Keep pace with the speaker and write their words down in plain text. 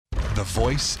The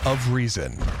voice of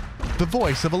reason. The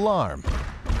voice of alarm.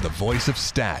 The voice of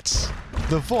stats.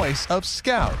 The voice of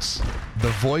scouts. The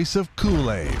voice of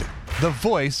Kool-Aid. The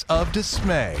voice of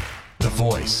dismay. The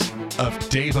voice of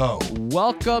Dave-O.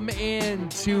 Welcome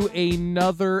into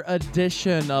another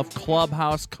edition of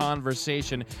Clubhouse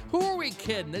Conversation. Who are we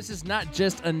kidding? This is not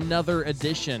just another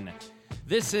edition.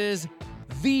 This is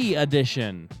the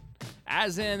edition.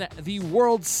 As in the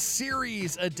World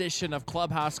Series edition of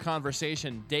Clubhouse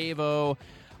Conversation. Dave-O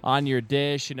on your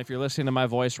dish. And if you're listening to my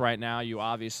voice right now, you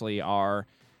obviously are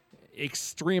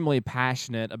extremely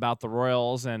passionate about the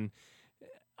Royals. And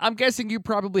I'm guessing you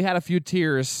probably had a few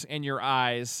tears in your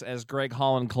eyes as Greg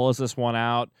Holland closed this one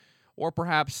out, or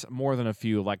perhaps more than a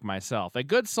few like myself. A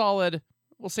good solid,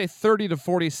 we'll say 30 to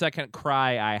 40 second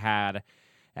cry I had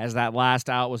as that last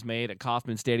out was made at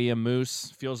Kauffman Stadium.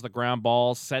 Moose feels the ground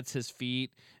ball, sets his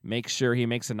feet, makes sure he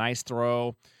makes a nice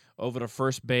throw over to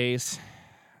first base.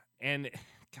 And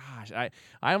gosh, I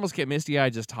almost get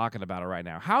misty-eyed just talking about it right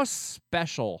now. How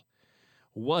special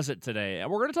was it today? And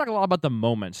we're going to talk a lot about the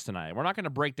moments tonight. We're not going to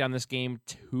break down this game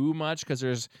too much because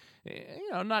there's,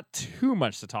 not too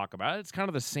much to talk about. It's kind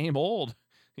of the same old,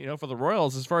 for the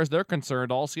Royals as far as they're concerned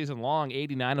all season long,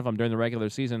 89 of them during the regular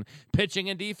season, pitching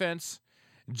and defense.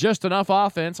 Just enough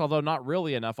offense, although not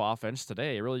really enough offense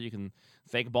today. Really, you can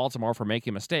thank Baltimore for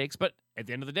making mistakes. But at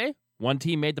the end of the day, one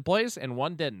team made the plays and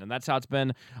one didn't. And that's how it's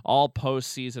been all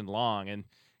postseason long. And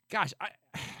gosh,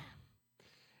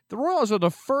 the Royals are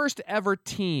the first ever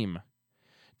team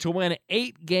to win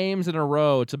 8 games in a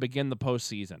row to begin the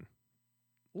postseason.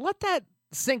 Let that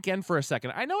sink in for a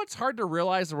second. I know it's hard to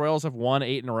realize the Royals have won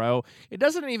 8 in a row. It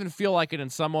doesn't even feel like it in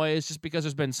some ways, just because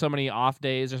there's been so many off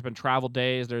days. There's been travel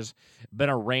days. There's been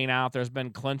a rain out. There's been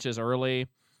clinches early.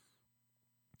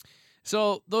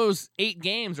 So those 8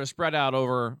 games are spread out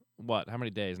over, how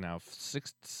many days now?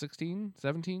 16,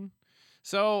 17?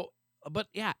 So, but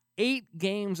yeah, 8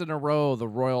 games in a row the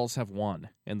Royals have won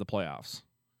in the playoffs.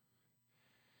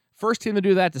 First team to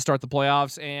do that to start the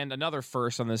playoffs, and another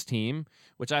first on this team,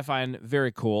 which I find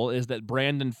very cool, is that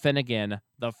Brandon Finnegan,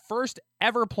 the first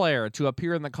ever player to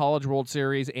appear in the College World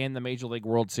Series and the Major League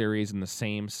World Series in the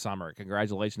same summer.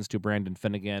 Congratulations to Brandon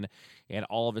Finnegan and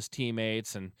all of his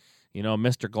teammates, and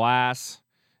Mr. Glass,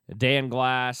 Dan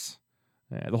Glass,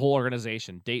 the whole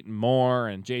organization, Dayton Moore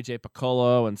and J.J.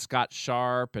 Piccolo and Scott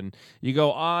Sharp, and you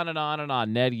go on and on and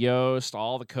on. Ned Yost,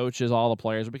 all the coaches, all the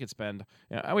players. We could spend,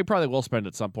 and we probably will spend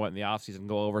at some point in the offseason,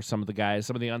 go over some of the guys,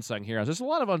 some of the unsung heroes. There's a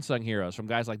lot of unsung heroes from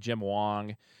guys like Jim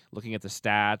Wong, looking at the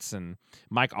stats, and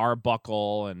Mike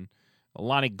Arbuckle and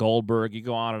Lonnie Goldberg. You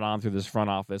go on and on through this front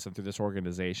office and through this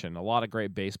organization. A lot of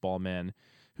great baseball men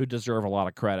who deserve a lot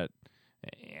of credit.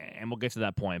 And we'll get to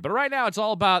that point. But right now, it's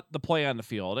all about the play on the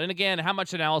field. And again, how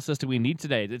much analysis do we need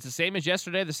today? It's the same as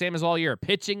yesterday, the same as all year.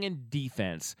 Pitching and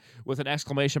defense with an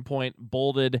exclamation point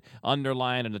bolded,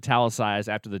 underlined, and italicized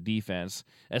after the defense,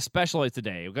 especially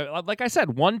today. Like I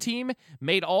said, one team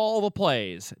made all the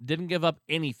plays, didn't give up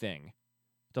anything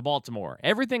to Baltimore.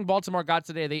 Everything Baltimore got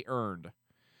today, they earned.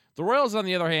 The Royals, on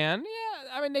the other hand,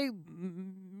 they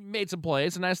made some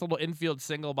plays. A nice little infield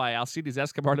single by Alcides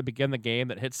Escobar to begin the game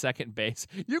that hit second base.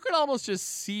 You could almost just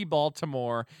see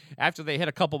Baltimore after they hit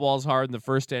a couple balls hard in the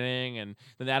first inning, and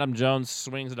then Adam Jones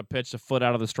swings at a pitch a foot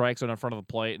out of the strike zone in front of the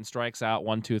plate and strikes out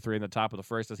 1, 2, 3 in the top of the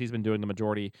first, as he's been doing the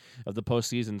majority of the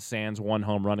postseason, sans one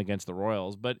home run against the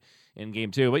Royals. But in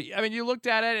game 2, you looked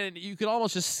at it and you could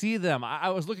almost just see them. I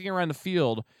was looking around the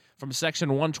field from section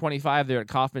 125 there at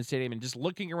Kauffman Stadium and just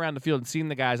looking around the field and seeing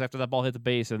the guys after that ball hit the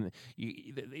base, and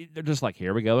they're just like,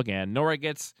 here we go again. Nora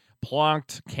gets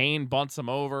plonked, Kane bunts him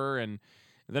over, and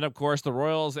then, of course, the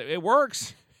Royals, it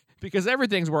works because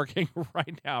everything's working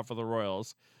right now for the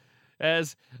Royals.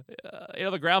 As,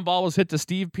 the ground ball was hit to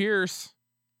Steve Pearce.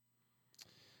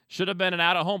 Should have been an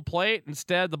out-of-home plate.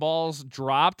 Instead, the ball's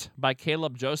dropped by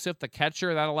Caleb Joseph, the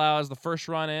catcher. That allows the first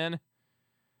run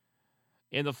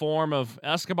in the form of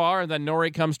Escobar, and then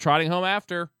Nori comes trotting home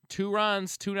after. 2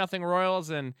 runs, 2-0 Royals,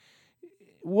 and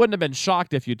wouldn't have been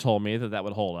shocked if you told me that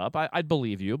would hold up. I'd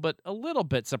believe you, but a little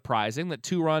bit surprising that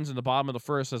 2 runs in the bottom of the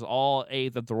first is all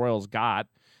 8 that the Royals got,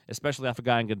 especially after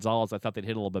Guy and Gonzalez. I thought they'd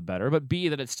hit a little bit better, but B,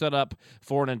 that it stood up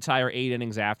for an entire 8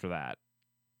 innings after that.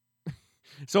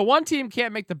 So one team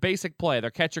can't make the basic play.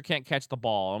 Their catcher can't catch the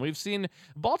ball, and we've seen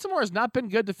Baltimore has not been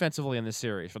good defensively in this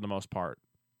series for the most part.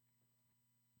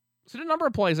 So a number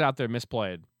of plays out there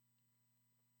misplayed.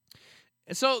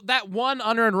 And so that one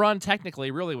unearned run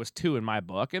technically really was 2 in my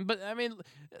book. But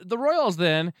the Royals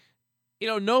then,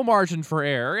 no margin for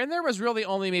error, and there was really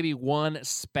only maybe one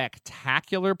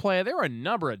spectacular play. There were a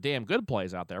number of damn good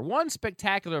plays out there. One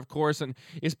spectacular, of course, and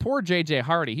is poor J.J.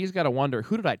 Hardy. He's got to wonder,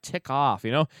 who did I tick off?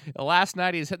 Last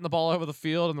night he's hitting the ball over the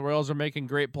field, and the Royals are making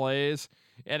great plays.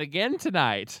 And again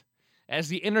tonight, as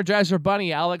the Energizer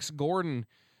Bunny, Alex Gordon,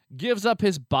 gives up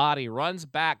his body, runs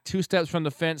back 2 steps from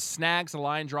the fence, snags the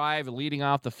line drive, leading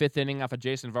off the 5th inning off of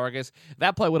Jason Vargas.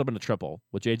 That play would have been a triple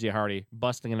with J.J. Hardy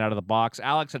busting it out of the box.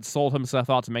 Alex had sold himself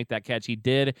out to make that catch. He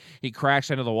did. He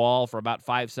crashed into the wall for about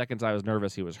 5 seconds. I was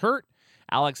nervous he was hurt.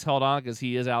 Alex held on because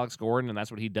he is Alex Gordon, and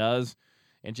that's what he does.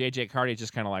 And J.J. Hardy is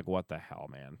just kind of like, what the hell,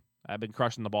 man? I've been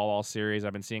crushing the ball all series.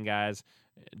 I've been seeing guys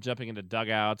jumping into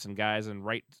dugouts and guys in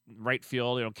right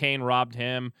field. Kane robbed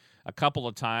him a couple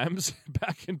of times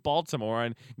back in Baltimore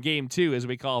in Game 2, as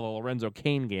we call the Lorenzo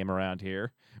Cain game around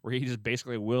here, where he just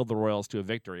basically willed the Royals to a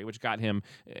victory, which got him,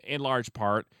 in large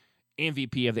part,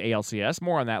 MVP of the ALCS.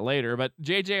 More on that later. But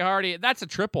J.J. Hardy, that's a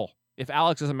triple if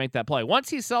Alex doesn't make that play. Once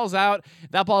he sells out,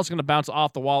 that ball's going to bounce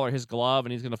off the wall or his glove,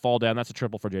 and he's going to fall down. That's a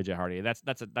triple for J.J. Hardy. That's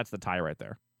the tie right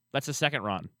there. That's the second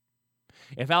run.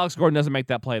 If Alex Gordon doesn't make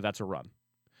that play, that's a run.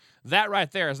 That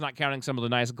right there is not counting some of the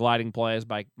nice gliding plays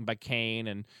by Kane.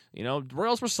 And, the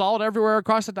Royals were solid everywhere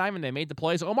across the diamond. They made the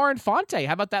plays. Omar Infante,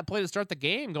 how about that play to start the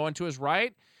game? Going to his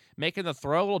right, making the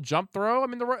throw, a little jump throw. I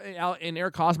mean, and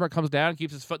Eric Hosmer comes down,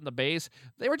 keeps his foot in the base.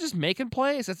 They were just making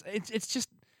plays. It's just,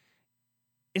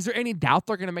 is there any doubt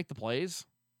they're going to make the plays?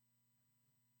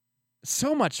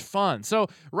 So much fun. So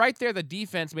right there, the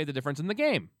defense made the difference in the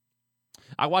game.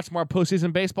 I watched more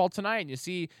postseason baseball tonight, and you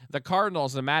see the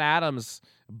Cardinals and Matt Adams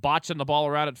botching the ball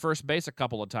around at first base a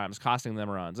couple of times, costing them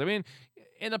runs. I mean,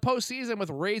 in the postseason with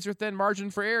razor-thin margin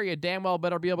for error, you damn well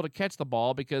better be able to catch the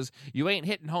ball because you ain't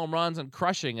hitting home runs and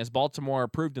crushing, as Baltimore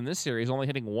proved in this series, only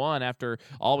hitting 1 after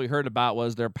all we heard about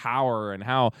was their power and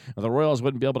how the Royals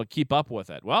wouldn't be able to keep up with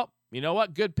it. Well, you know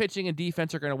what? Good pitching and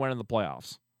defense are going to win in the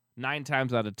playoffs. 9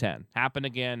 times out of 10. Happened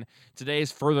again. Today's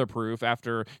further proof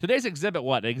after today's exhibit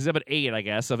 8, I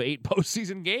guess, of 8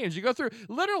 postseason games. You go through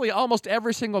literally almost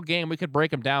every single game. We could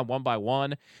break them down one by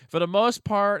one. For the most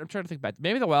part, I'm trying to think back.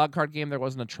 Maybe the wild card game, there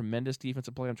wasn't a tremendous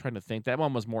defensive play. I'm trying to think. That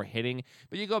one was more hitting.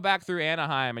 But you go back through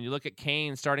Anaheim and you look at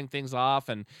Kane starting things off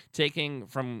and taking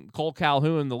from Cole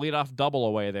Calhoun the leadoff double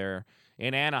away there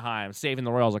in Anaheim, saving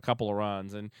the Royals a couple of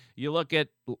runs. And you look at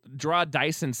Gerard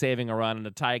Dyson saving a run in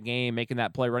a tie game, making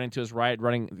that play, running to his right,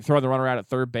 throwing the runner out at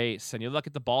third base. And you look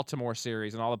at the Baltimore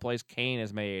series and all the plays Kane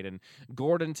has made, and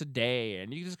Gordon today,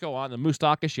 and you just go on, the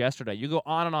Moustakas yesterday. You go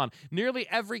on and on. Nearly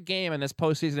every game in this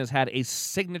postseason has had a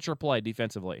signature play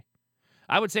defensively.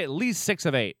 I would say at least 6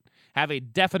 of 8 have a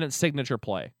definite signature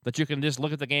play that you can just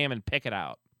look at the game and pick it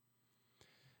out.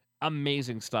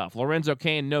 Amazing stuff. Lorenzo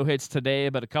Cain, no hits today,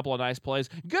 but a couple of nice plays.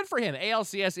 Good for him.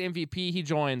 ALCS MVP. He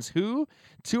joins who?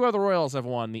 2 of the Royals have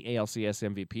won the ALCS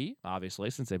MVP,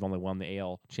 obviously, since they've only won the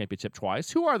AL championship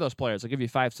twice. Who are those players? I'll give you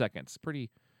 5 seconds.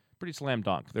 Pretty slam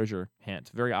dunk. There's your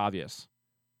hint. Very obvious.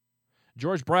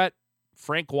 George Brett,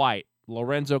 Frank White,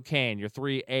 Lorenzo Cain, your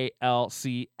 3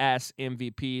 ALCS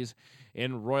MVPs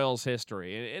in Royals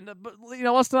history. But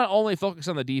let's not only focus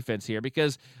on the defense here,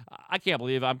 because I can't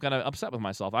believe I'm kind of upset with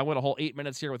myself. I went a whole 8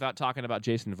 minutes here without talking about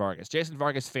Jason Vargas. Jason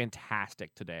Vargas,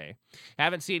 fantastic today.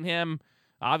 Haven't seen him,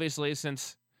 obviously,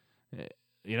 since,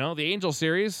 the Angel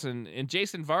series, and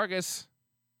Jason Vargas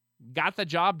got the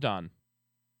job done.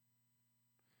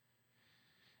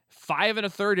 5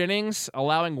 1/3 innings,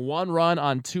 allowing 1 run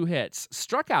on 2 hits.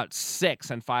 Struck out 6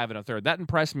 and 5 1/3. That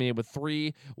impressed me with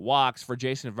 3 walks for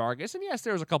Jason Vargas. And yes,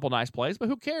 there was a couple nice plays, but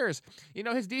who cares?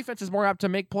 His defense is more apt to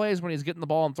make plays when he's getting the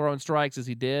ball and throwing strikes as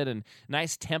he did, and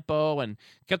nice tempo, and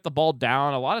kept the ball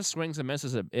down. A lot of swings and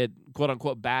misses at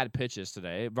quote-unquote bad pitches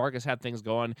today. Vargas had things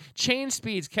going. Change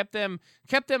speeds, kept them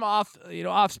off,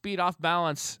 off speed, off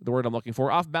balance, the word I'm looking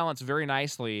for, off balance very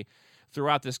nicely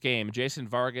throughout this game. Jason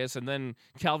Vargas, and then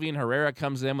Kelvin Herrera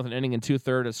comes in with an inning and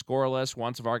 2/3 scoreless.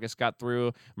 Once Vargas got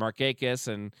through Markakis,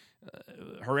 and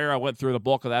Herrera went through the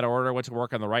bulk of that order, went to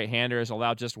work on the right-handers,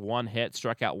 allowed just 1 hit,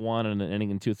 struck out 1 in an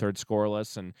inning and 2/3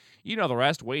 scoreless. And the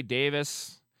rest. Wade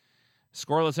Davis,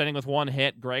 scoreless inning with 1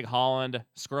 hit. Greg Holland,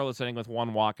 scoreless inning with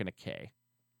 1 walk and a K.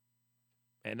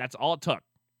 And that's all it took.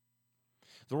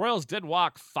 The Royals did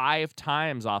walk 5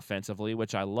 times offensively,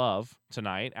 which I love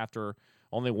tonight after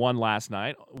only 1 last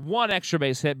night. 1 extra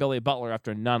base hit, Billy Butler,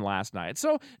 after none last night.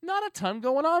 So not a ton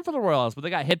going on for the Royals, but they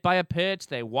got hit by a pitch.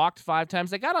 They walked 5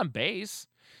 times. They got on base.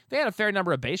 They had a fair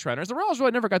number of base runners. The Royals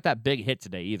really never got that big hit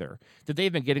today either that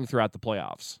they've been getting throughout the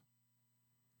playoffs.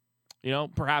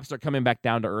 Perhaps they're coming back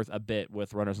down to earth a bit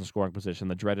with runners in scoring position,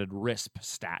 the dreaded RISP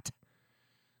stat.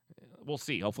 We'll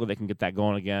see. Hopefully they can get that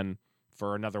going again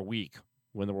for another week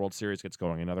when the World Series gets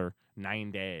going, another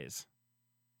 9 days.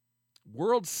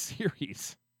 World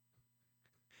Series.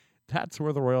 That's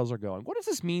where the Royals are going. What does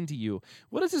this mean to you?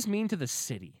 What does this mean to the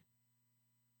city?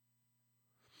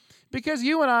 Because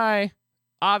you and I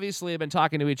obviously have been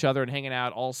talking to each other and hanging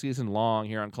out all season long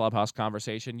here on Clubhouse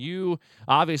Conversation. You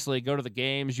obviously go to the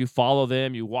games, you follow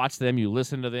them, you watch them, you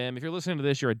listen to them. If you're listening to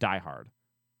this, you're a diehard.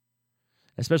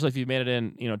 Especially if you've made it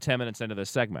in, 10 minutes into this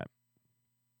segment.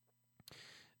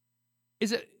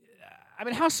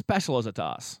 How special is it to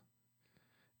us?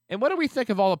 And what do we think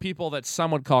of all the people that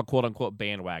some would call quote-unquote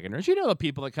bandwagoners? You know, the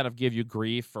people that kind of give you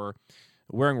grief for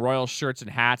wearing Royals shirts and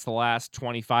hats the last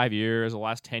 25 years, the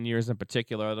last 10 years in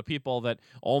particular, the people that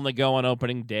only go on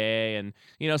opening day. And,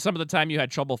 some of the time you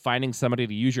had trouble finding somebody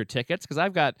to use your tickets, because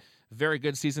I've got very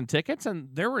good season tickets, and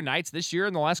there were nights this year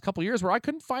in the last couple of years where I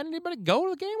couldn't find anybody to go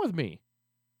to the game with me.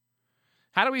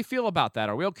 How do we feel about that?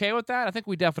 Are we okay with that? I think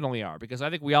we definitely are, because I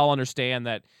think we all understand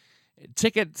that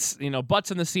tickets,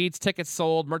 butts in the seats, tickets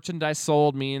sold, merchandise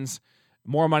sold means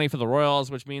more money for the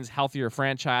Royals, which means healthier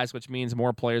franchise, which means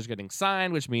more players getting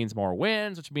signed, which means more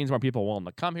wins, which means more people willing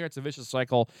to come here. It's a vicious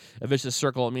cycle, a vicious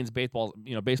circle. It means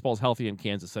baseball's healthy in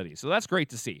Kansas City. So that's great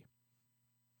to see.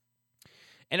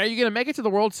 And are you going to make it to the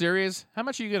World Series? How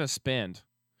much are you going to spend?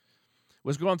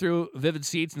 Was going through Vivid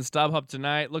Seats and StubHub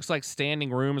tonight. Looks like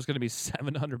standing room is going to be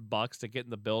 $700 to get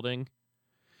in the building.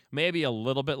 Maybe a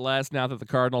little bit less now that the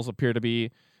Cardinals appear to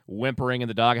be whimpering in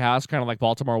the doghouse, kind of like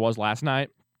Baltimore was last night.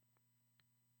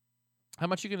 How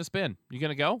much are you going to spend? You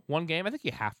going to go? One game? I think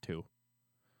you have to.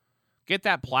 Get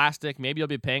that plastic. Maybe you'll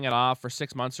be paying it off for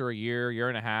 6 months or a year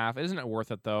and a half. Isn't it worth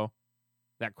it, though?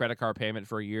 That credit card payment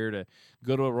for a year to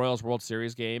go to a Royals World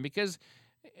Series game? Because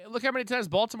look how many times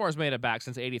Baltimore's made it back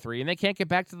since '83, and they can't get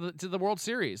back to the World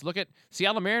Series. Look at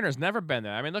Seattle Mariners, never been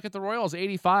there. Look at the Royals,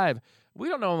 '85. We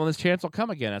don't know when this chance will come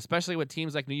again, especially with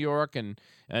teams like New York and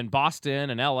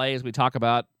Boston and LA, as we talk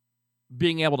about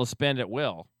being able to spend at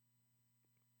will.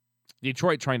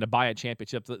 Detroit trying to buy a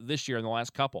championship this year in the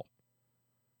last couple.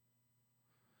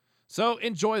 So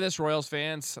enjoy this, Royals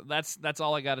fans. That's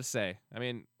all I got to say.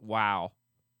 Wow.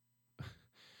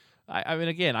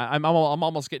 Again, I'm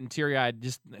almost getting teary-eyed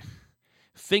just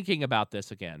thinking about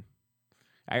this again.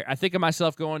 I think of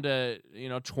myself going to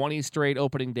 20 straight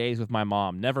opening days with my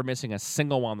mom, never missing a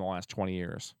single one in the last 20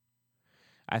 years.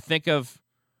 I think of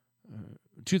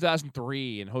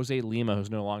 2003 and Jose Lima,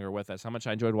 who's no longer with us, how much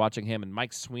I enjoyed watching him, and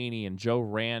Mike Sweeney and Joe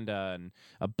Randa and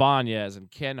Ibanez and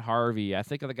Ken Harvey. I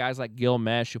think of the guys like Gil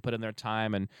Mesh who put in their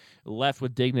time and left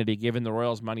with dignity, giving the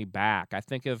Royals money back. I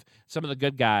think of some of the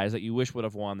good guys that you wish would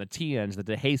have won, the Tians, the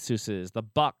DeJesuses, the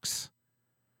Bucks.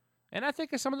 And I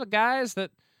think of some of the guys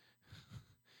that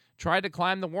tried to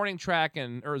climb the warning track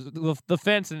or the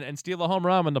fence and steal a home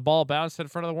run when the ball bounced in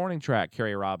front of the warning track,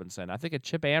 Kerry Robinson. I think of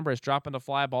Chip Ambrose dropping the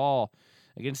fly ball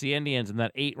against the Indians in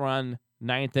that 8-run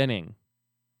ninth inning.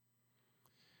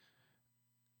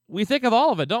 We think of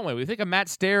all of it, don't we? We think of Matt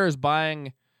Stairs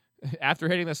buying, after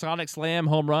hitting the Sonic Slam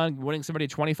home run, winning somebody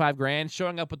 $25,000,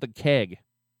 showing up with the keg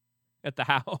at the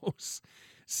house.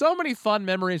 So many fun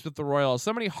memories with the Royals,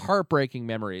 so many heartbreaking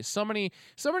memories, so many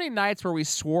nights where we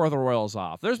swore the Royals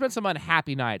off. There's been some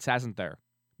unhappy nights, hasn't there?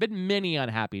 Been many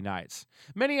unhappy nights,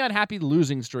 many unhappy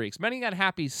losing streaks, many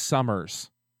unhappy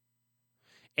summers.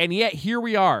 And yet, here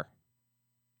we are.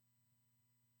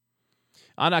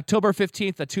 On October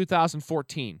 15th of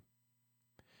 2014,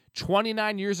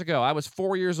 29 years ago, I was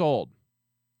 4 years old.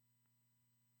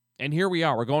 And here we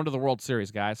are. We're going to the World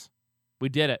Series, guys. We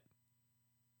did it.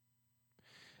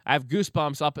 I have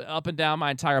goosebumps up and down my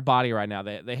entire body right now.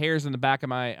 The hairs on the back of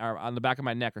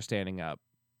my neck are standing up.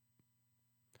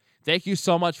 Thank you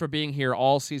so much for being here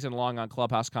all season long on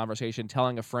Clubhouse Conversation,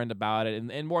 telling a friend about it.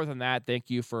 And more than that,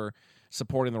 thank you for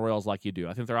supporting the Royals like you do.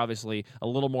 I think they're obviously a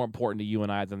little more important to you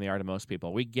and I than they are to most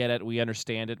people. We get it. We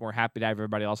understand it. We're happy to have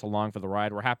everybody else along for the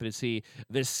ride. We're happy to see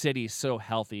this city so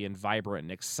healthy and vibrant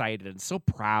and excited and so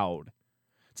proud.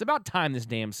 It's about time this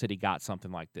damn city got something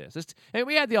like this.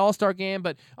 We had the All-Star game,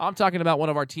 but I'm talking about one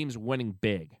of our teams winning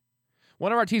big.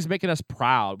 One of our teams making us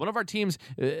proud. One of our teams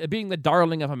being the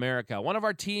darling of America. One of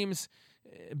our teams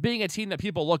being a team that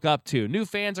people look up to. New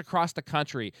fans across the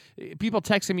country. People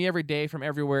texting me every day from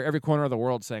everywhere, every corner of the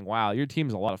world saying, wow, your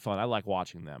team's a lot of fun. I like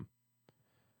watching them.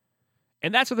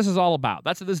 And that's what this is all about.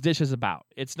 That's what this dish is about.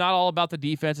 It's not all about the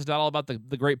defense. It's not all about the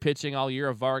great pitching all year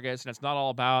of Vargas. And it's not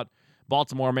all about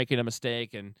Baltimore making a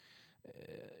mistake. And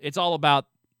it's all about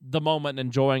the moment and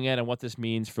enjoying it and what this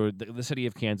means for the city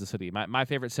of Kansas City, my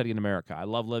favorite city in America. I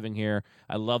love living here.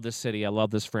 I love this city. I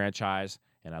love this franchise.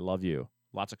 And I love you.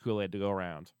 Lots of Kool-Aid to go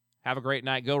around. Have a great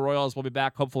night. Go Royals. We'll be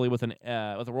back hopefully with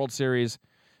a World Series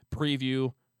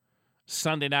preview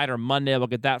Sunday night or Monday, we'll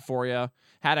get that for you.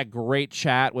 Had a great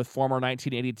chat with former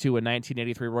 1982 and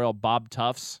 1983 Royal Bob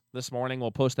Tufts this morning.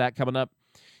 We'll post that coming up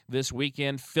this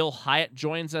weekend. Phil Hyatt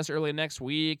joins us early next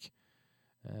week.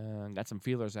 Got some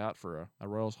feelers out for a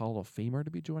Royals Hall of Famer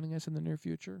to be joining us in the near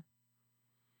future.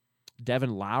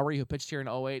 Devin Lowry, who pitched here in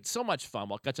 2008. So much fun.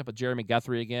 We'll catch up with Jeremy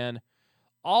Guthrie again.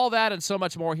 All that and so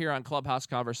much more here on Clubhouse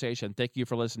Conversation. Thank you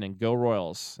for listening. Go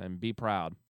Royals and be proud.